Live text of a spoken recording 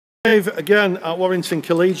Dave again at Warrington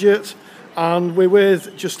Collegiate, and we're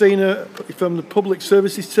with Justina from the Public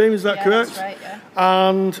Services team, is that correct? That's right,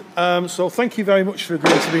 yeah. And so thank you very much for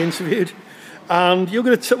agreeing to be interviewed. And you're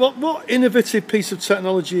going to what innovative piece of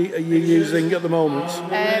technology are you using at the moment?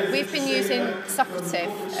 We've been using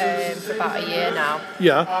Socrative for about a year now.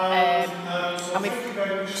 Yeah. And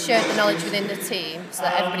we've shared the knowledge within the team so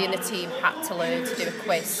that everybody in the team had to learn to do a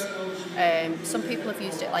quiz. Some people have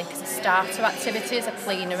used it like as a starter activity, as a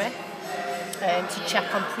plenary, to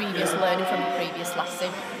check on previous learning from the previous lesson.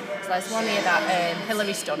 So there's one here that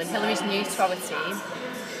Hillary's done, and Hillary's new to our team.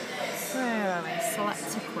 Where are we?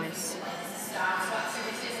 Select a quiz.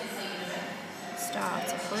 Start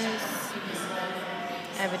a quiz.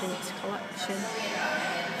 Evidence collection.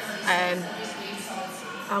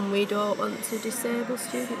 And we don't want to disable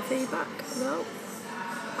student feedback, no.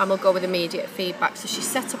 And we'll go with immediate feedback. So she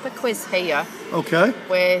set up a quiz here. Okay.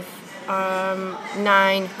 With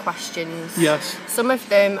 9 questions. Yes. Some of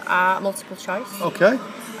them are multiple choice. Okay.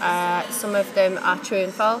 Some of them are true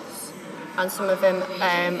and false. And some of them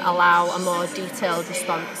allow a more detailed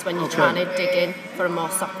response when you're trying to dig in for a more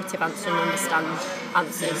Socrative answer and understand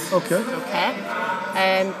answers. Okay. Okay.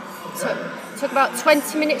 Took about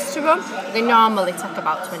 20 minutes to run. They normally take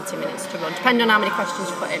about 20 minutes to run, depending on how many questions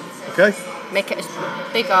you put in. Okay. Make it as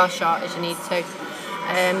big or short as you need to.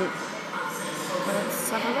 Let's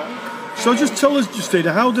have a look. So just tell us,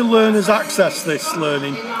 Justina, how do learners access this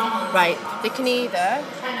learning? Right, they can either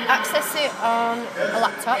access it on a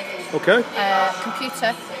laptop, okay,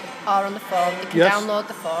 computer, or on the phone. They can download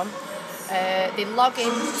the form. They log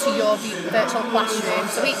in to your virtual classroom.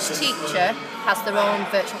 So each teacher has their own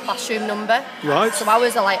virtual classroom number. Right. So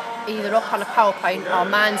ours are like either up on a PowerPoint or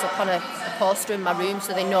mine's up on a poster in my room,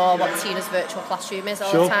 so they know what Tina's virtual classroom is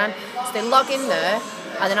all the time. So they log in there,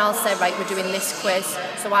 and then I'll say, right, we're doing this quiz.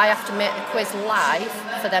 So I have to make the quiz live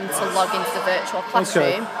for them to log into the virtual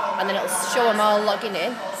classroom, and then it'll show them all logging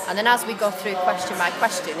in. And then as we go through question by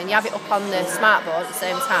question, and you have it up on the smartboard at the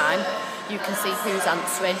same time, you can see who's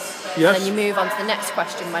answering. Yes. And then you move on to the next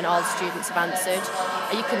question when all the students have answered.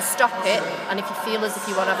 And you can stop it, and if you feel as if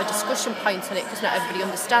you want to have a discussion point on it because not everybody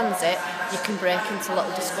understands it, you can break into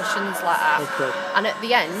little discussions like that. Okay. And at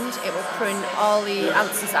the end, it will print all the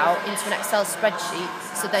answers out into an Excel spreadsheet,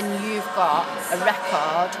 so then you've got a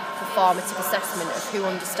record for formative assessment of who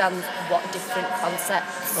understands what different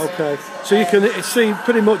concepts. Okay, so you can see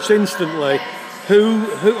pretty much instantly who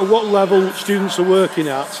at what level students are working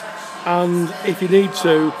at, and if you need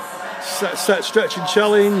to set stretch and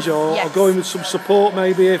challenge or go in with some support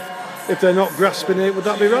maybe if they're not grasping it. Would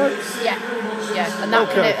that be right? Yeah, and that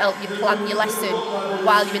can help you plan your lesson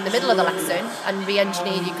while you're in the middle of the lesson and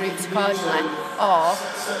re-engineer your groups accordingly, or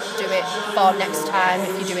do it for next time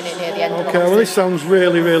if you're doing it near the end of the lesson. Okay, well this sounds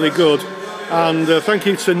really, really good, and thank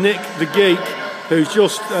you to Nick the Geek, who's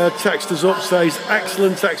just texted us up, says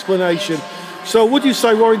excellent explanation. So would you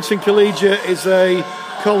say Warrington Collegiate is a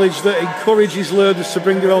college that encourages learners to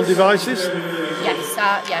bring their own devices? Yes,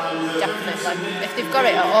 yeah, definitely. If they've got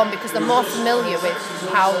it at home, because they're more familiar with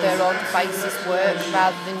how their own devices work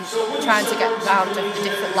rather than trying to get around the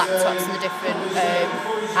different laptops and the different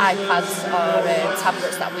iPads or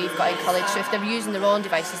tablets that we've got in college. So if they're using their own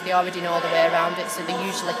devices, they already know the way around it, so they're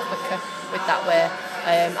usually quicker with that way.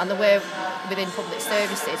 And the way within public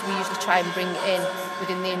services, we usually try and bring it in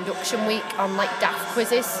within the induction week on like DAF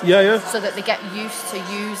quizzes, so that they get used to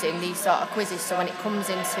using these sort of quizzes, so when it comes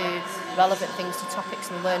into relevant things to topics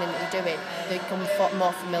and learning that they're doing, they become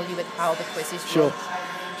more familiar with how the quizzes run.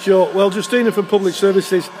 Sure. Well, Justina from Public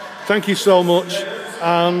Services, thank you so much,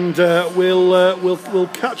 and we'll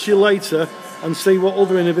catch you later and see what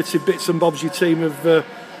other innovative bits and bobs your team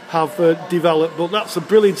have developed. But that's a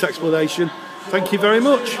brilliant explanation. Thank you very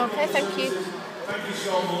much. Okay, thank you. Thank you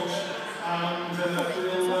so much.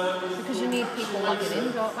 Because you need people logging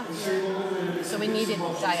in, don't we? So we needed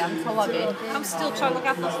Diane to log in. I'm still trying to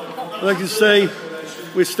log in. Like you see,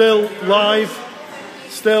 we're still live,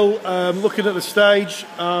 still looking at the stage,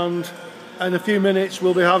 and in a few minutes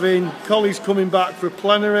we'll be having colleagues coming back for a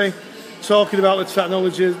plenary, talking about the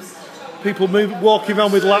technology, people walking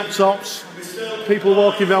around with laptops, people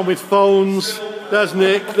walking around with phones. There's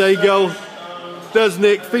Nick, there you go. There's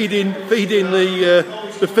Nick feeding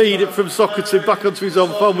the feed from Socrative back onto his own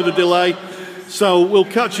phone with a delay. So we'll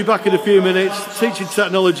catch you back in a few minutes, teaching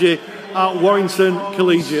technology at Warrington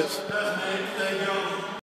Collegiate.